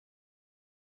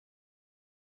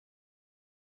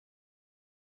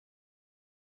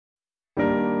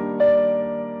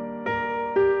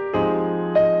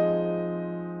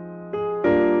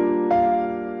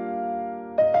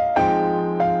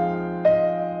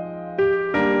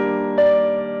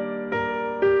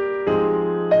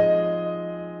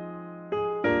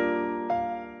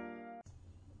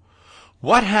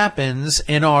What happens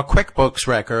in our QuickBooks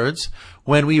records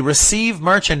when we receive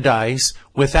merchandise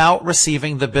without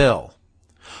receiving the bill?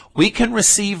 We can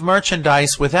receive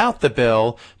merchandise without the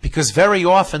bill because very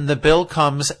often the bill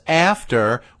comes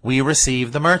after we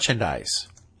receive the merchandise.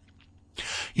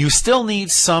 You still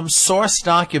need some source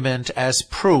document as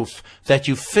proof that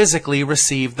you physically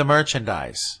received the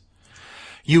merchandise.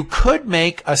 You could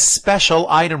make a special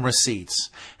item receipts,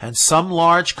 and some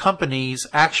large companies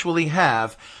actually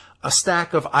have a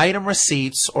stack of item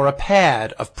receipts or a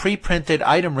pad of pre-printed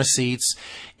item receipts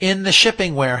in the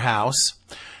shipping warehouse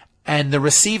and the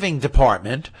receiving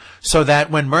department, so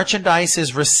that when merchandise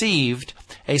is received,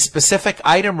 a specific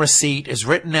item receipt is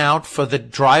written out for the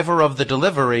driver of the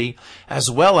delivery as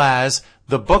well as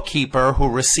the bookkeeper who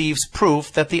receives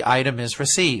proof that the item is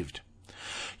received.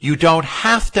 You don't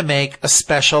have to make a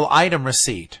special item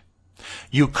receipt.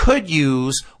 You could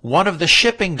use one of the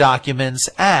shipping documents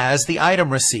as the item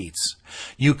receipts.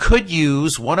 You could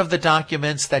use one of the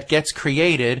documents that gets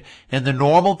created in the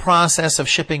normal process of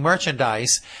shipping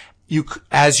merchandise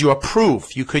as your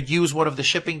proof. You could use one of the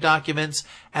shipping documents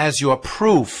as your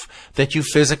proof that you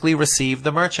physically received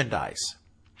the merchandise.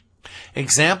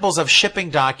 Examples of shipping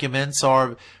documents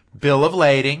are bill of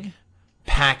lading,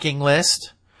 packing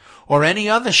list, or any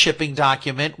other shipping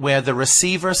document where the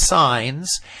receiver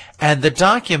signs and the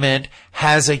document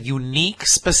has a unique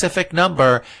specific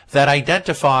number that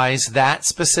identifies that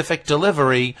specific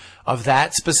delivery of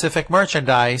that specific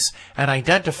merchandise and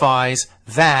identifies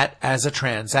that as a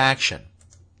transaction.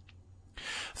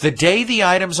 The day the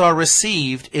items are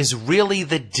received is really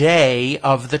the day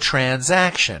of the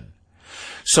transaction.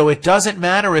 So it doesn't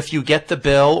matter if you get the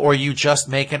bill or you just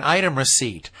make an item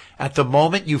receipt. At the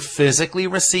moment you physically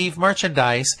receive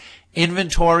merchandise,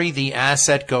 inventory, the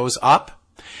asset, goes up.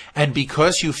 And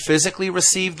because you physically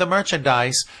receive the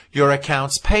merchandise, your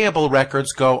accounts payable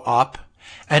records go up.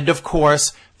 And of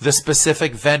course, the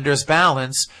specific vendor's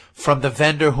balance from the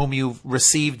vendor whom you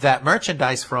received that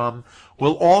merchandise from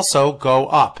will also go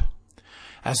up.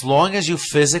 As long as you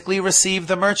physically receive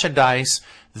the merchandise,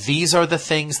 these are the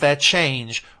things that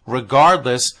change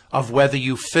regardless of whether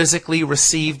you physically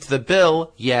received the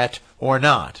bill yet or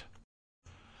not.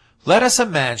 Let us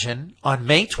imagine on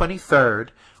May 23rd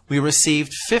we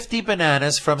received 50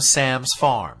 bananas from Sam's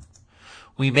farm.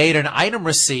 We made an item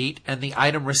receipt and the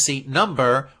item receipt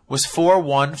number was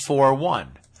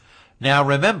 4141. Now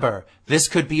remember, this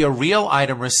could be a real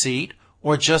item receipt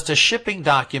or just a shipping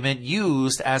document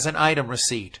used as an item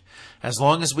receipt, as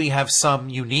long as we have some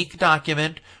unique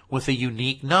document with a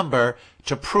unique number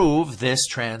to prove this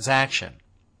transaction.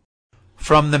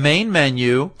 From the main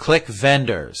menu, click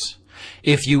Vendors.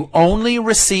 If you only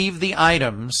receive the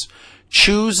items,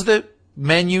 choose the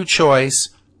menu choice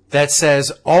that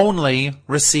says Only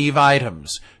Receive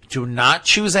Items. Do not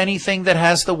choose anything that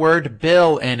has the word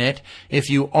bill in it if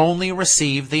you only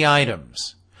receive the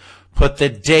items. Put the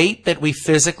date that we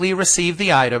physically receive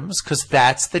the items, because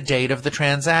that's the date of the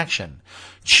transaction.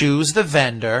 Choose the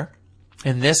vendor.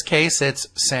 In this case, it's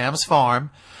Sam's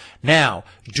Farm. Now,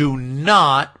 do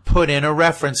not put in a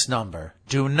reference number.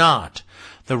 Do not.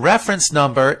 The reference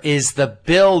number is the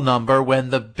bill number when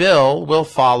the bill will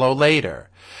follow later.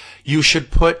 You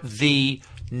should put the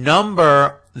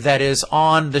number that is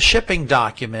on the shipping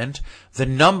document, the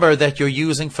number that you're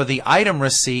using for the item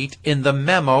receipt, in the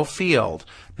memo field,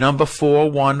 number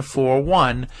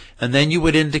 4141, and then you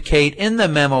would indicate in the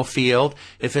memo field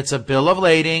if it's a bill of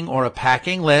lading or a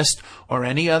packing list or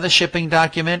any other shipping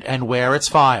document and where it's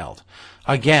filed.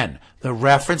 Again, the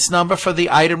reference number for the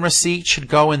item receipt should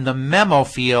go in the memo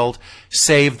field.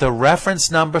 Save the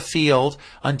reference number field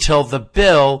until the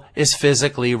bill is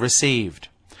physically received.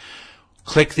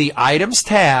 Click the Items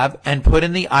tab and put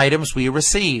in the items we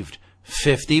received.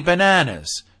 50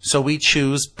 bananas. So we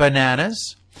choose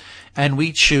bananas and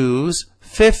we choose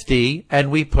 50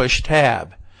 and we push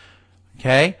tab.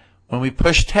 Okay? When we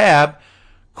push tab,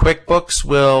 QuickBooks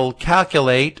will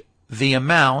calculate the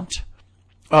amount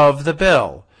of the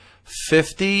bill.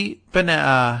 50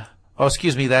 banana. Oh,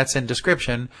 excuse me, that's in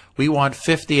description. We want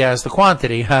 50 as the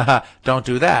quantity. Don't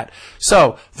do that.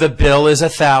 So the bill is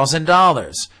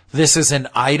 $1,000. This is an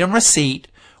item receipt,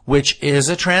 which is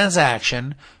a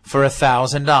transaction for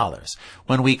 $1,000.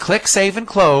 When we click Save and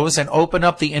Close and open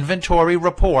up the inventory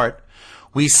report,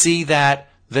 we see that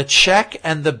the check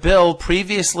and the bill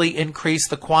previously increased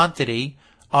the quantity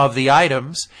of the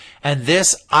items, and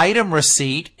this item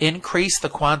receipt increased the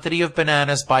quantity of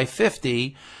bananas by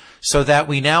 50, so that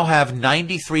we now have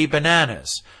 93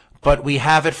 bananas. But we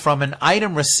have it from an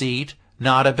item receipt,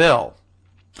 not a bill.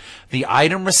 The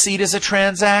item receipt is a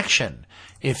transaction.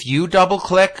 If you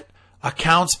double-click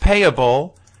Accounts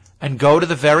Payable and go to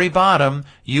the very bottom,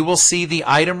 you will see the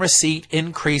item receipt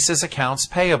increases accounts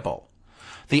payable.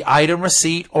 The item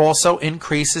receipt also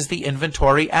increases the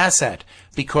inventory asset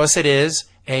because it is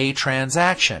a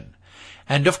transaction.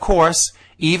 And of course,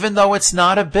 even though it's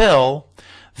not a bill,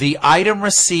 the item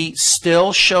receipt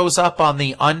still shows up on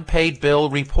the unpaid bill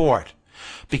report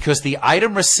because the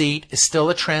item receipt is still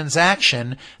a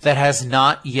transaction that has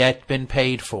not yet been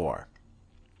paid for.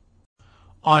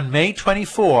 On May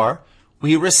 24,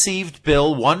 we received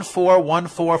bill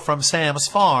 1414 from Sam's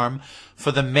Farm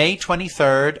for the May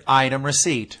 23rd item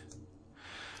receipt.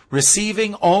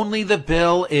 Receiving only the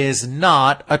bill is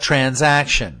not a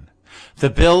transaction. The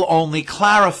bill only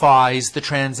clarifies the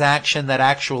transaction that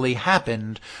actually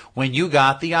happened when you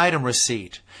got the item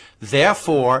receipt.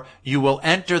 Therefore, you will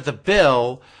enter the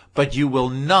bill, but you will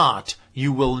not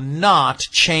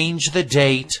change the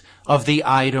date of the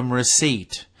item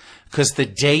receipt, because the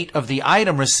date of the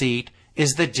item receipt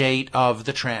is the date of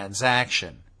the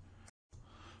transaction.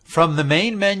 From the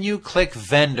main menu, click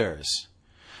Vendors.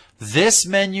 This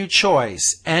menu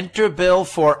choice, Enter Bill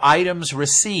for Items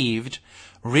Received,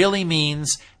 really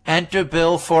means enter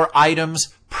bill for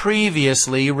items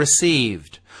previously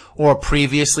received, or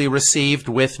previously received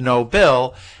with no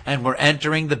bill, and we're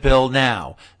entering the bill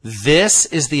now. This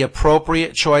is the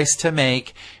appropriate choice to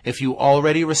make if you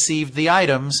already received the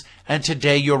items and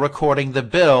today you're recording the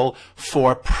bill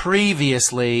for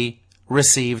previously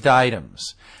received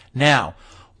items. Now,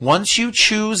 once you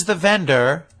choose the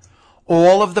vendor,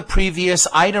 all of the previous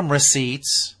item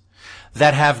receipts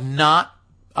that have not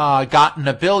gotten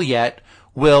a bill yet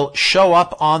will show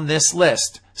up on this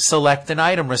list. Select an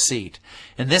item receipt.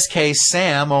 In this case,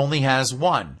 Sam only has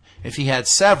one. If he had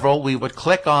several, we would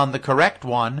click on the correct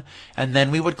one, and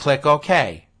then we would click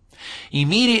OK.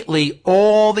 Immediately,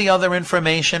 all the other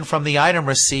information from the item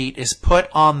receipt is put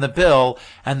on the bill,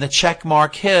 and the check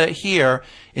mark here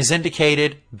is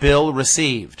indicated Bill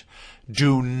Received.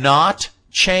 Do not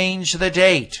change the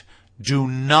date. Do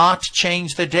not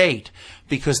change the date,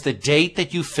 because the date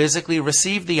that you physically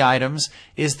received the items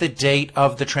is the date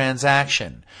of the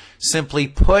transaction. Simply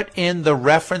put in the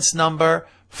reference number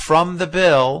from the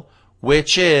bill,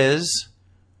 which is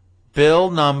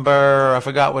bill number, I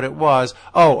forgot what it was.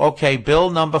 Oh, okay, bill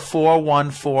number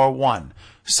 4141.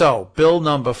 So, bill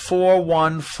number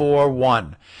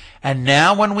 4141. And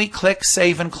now when we click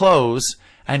Save and Close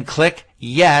and click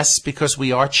Yes, because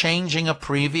we are changing a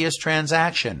previous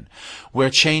transaction, we're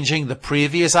changing the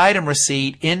previous item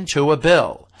receipt into a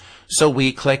bill. So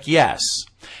we click Yes.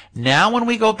 Now when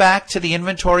we go back to the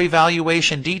inventory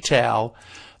valuation detail,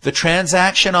 the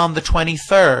transaction on the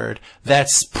 23rd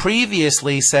that's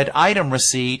previously said item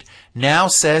receipt now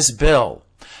says bill.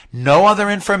 No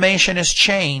other information is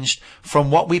changed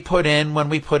from what we put in when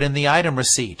we put in the item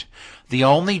receipt. The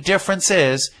only difference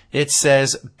is it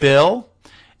says bill,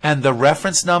 and the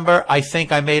reference number, I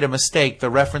think I made a mistake.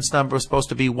 The reference number was supposed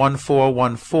to be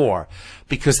 1414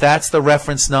 because that's the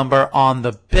reference number on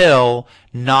the bill,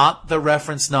 not the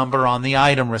reference number on the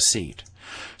item receipt.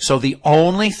 So the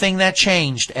only thing that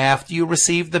changed after you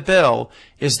received the bill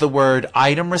is the word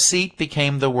item receipt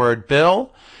became the word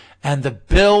bill, and the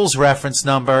bill's reference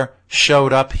number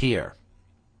showed up here.